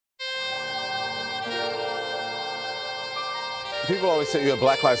People always say,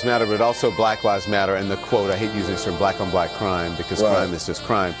 Black Lives Matter, but also Black Lives Matter, and the quote, I hate using the term black on black crime, because crime is just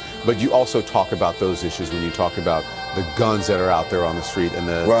crime, but you also talk about those issues when you talk about the guns that are out there on the street and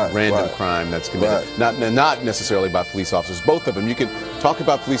the random crime that's committed, not necessarily by police officers, both of them. You can talk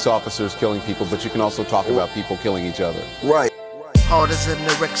about police officers killing people, but you can also talk about people killing each other. Hard as an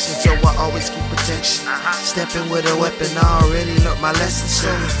erection, so I always keep protection. Stepping with a weapon, I already learned my lesson.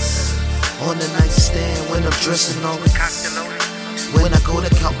 So on the nightstand when I'm dressing on it, when I go to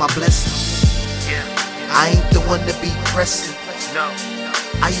count my blessings, I ain't the one to be pressing.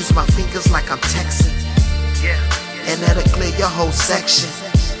 I use my fingers like I'm texting, and that'll clear your whole section.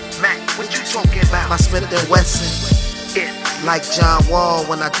 Mac, what you talking about? My Smith & Wesson, like John Wall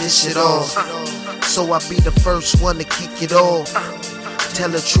when I dish it off. So I be the first one to kick it off. Tell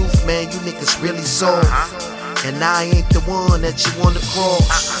the truth, man, you niggas really soft, and I ain't the one that you wanna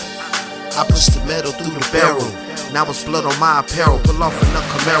cross. I push the metal through the barrel, now it's blood on my apparel. Pull off in a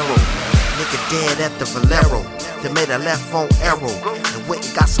Camaro, nigga dead at the Valero. They made a left phone arrow, and went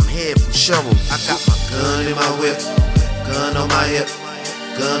and got some head from Cheryl. I got my gun in my whip, gun on my hip,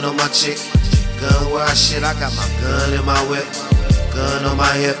 gun on my chick, gun where I shit. I got my gun in my whip, gun on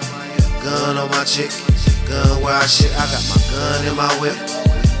my hip, gun on my chick, gun where I shit. I got my gun in my whip,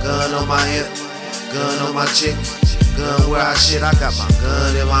 gun on my hip, gun on my chick, gun where I shit. I got my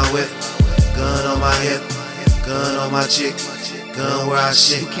gun in my whip, gun on my hip, gun on my chick, gun where I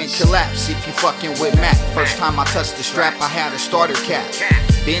shit. You can collapse if you fucking with Mac. First time I touched the strap, I had a starter cap.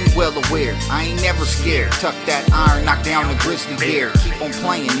 Been well aware, I ain't never scared. Tuck that iron, knock down the grizzly bear. Keep on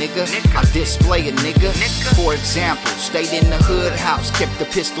playing, nigga, I display a nigga. For example, stayed in the hood house, kept the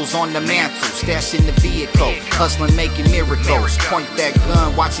pistols on the mantle, stashed in the vehicle, hustling, making miracles. Point that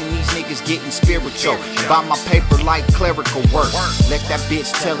gun, watching these niggas getting spiritual. Buy my paper like clerical work. Let that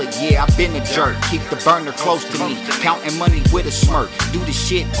bitch tell it, yeah, I been a jerk. Keep the burner close to me, counting money with a smirk. Do the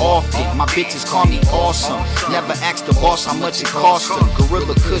shit often, my bitches call me awesome. Never ask the boss how much it cost them.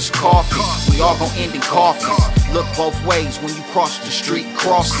 Gorilla Kush coffee, we all gon' end in coffins. Look both ways when you cross the street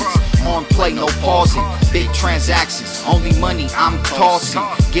crosses. On play, no pausing, big transactions, only money I'm tossing.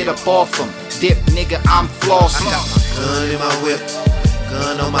 Get up off them, dip nigga, I'm flossing. I got my gun in my whip,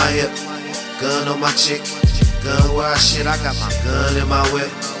 gun on my hip, gun on my chick, gun where I shit. I got my gun in my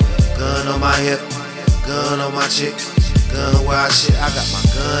whip, gun on my hip, gun on my chick, gun where I shit. I got my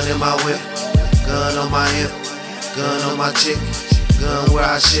gun in my whip, gun on my hip, gun on my chick, gun where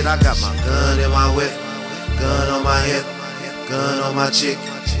I shit. I got my gun in my whip, gun on my hip, gun on my chick,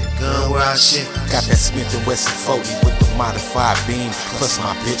 gun where I shit. Got that Smith & Wesson 40 with the modified beam, plus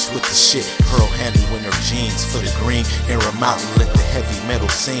my bitch with the shit. Pearl handle in her jeans for the green. Air 'em out and let the heavy metal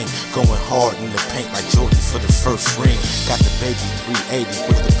sing. Going hard in the paint like Jordan for the first ring. Got the baby 380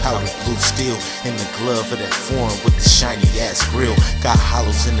 with the powder blue steel. In the glove of that foreign with the shiny ass grill. Got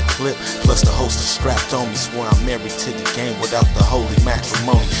hollows in the clip, plus the holster strapped on me. Swore I'm married to the game without the holy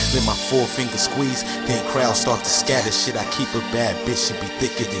matrimony. Let my forefinger squeeze, then crowds start to scatter. Shit, I keep a bad bitch, she be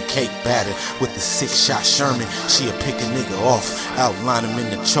thicker than cake batter. With the 6-shot Sherman, she'll pick a nigga off, outline him in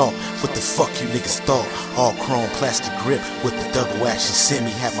the chalk. What the fuck you niggas thought? All chrome plastic grip with the double action semi.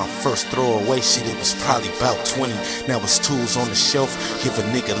 Had my first throwaway shit, it was probably about 20. Now it's tools on the shelf, give a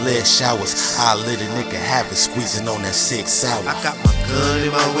nigga lead showers. I let a nigga have it, squeezing on that 6 sour. I got my gun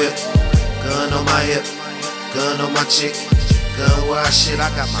in my whip, gun on my hip, gun on my chick, gun where I shit. I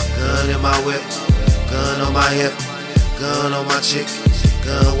got my gun in my whip, gun on my hip, gun on my chick,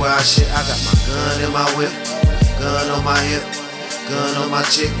 gun where I shit. I got my gun in my whip, gun on my hip, gun on my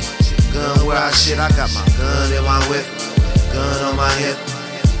chick, gun where I shit. I got my gun in my whip, gun on my hip,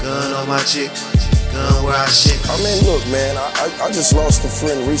 gun on my chick, gun where I shit. I mean, look, man, I just lost a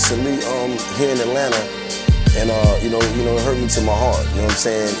friend recently here in Atlanta, and it hurt me to my heart. You know what I'm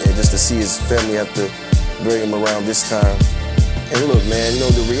saying? And just to see his family have to bury him around this time. And look, man,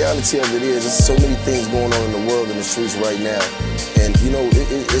 the reality of it is, there's so many things going on in the world, in the streets right now. And,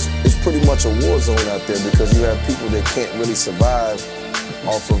 it's pretty much a war zone out there, because you have people that can't really survive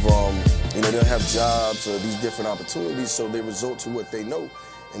off of, they don't have jobs or these different opportunities, so they resort to what they know.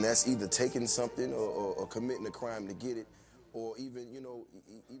 And that's either taking something or committing a crime to get it, or even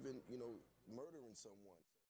murdering someone.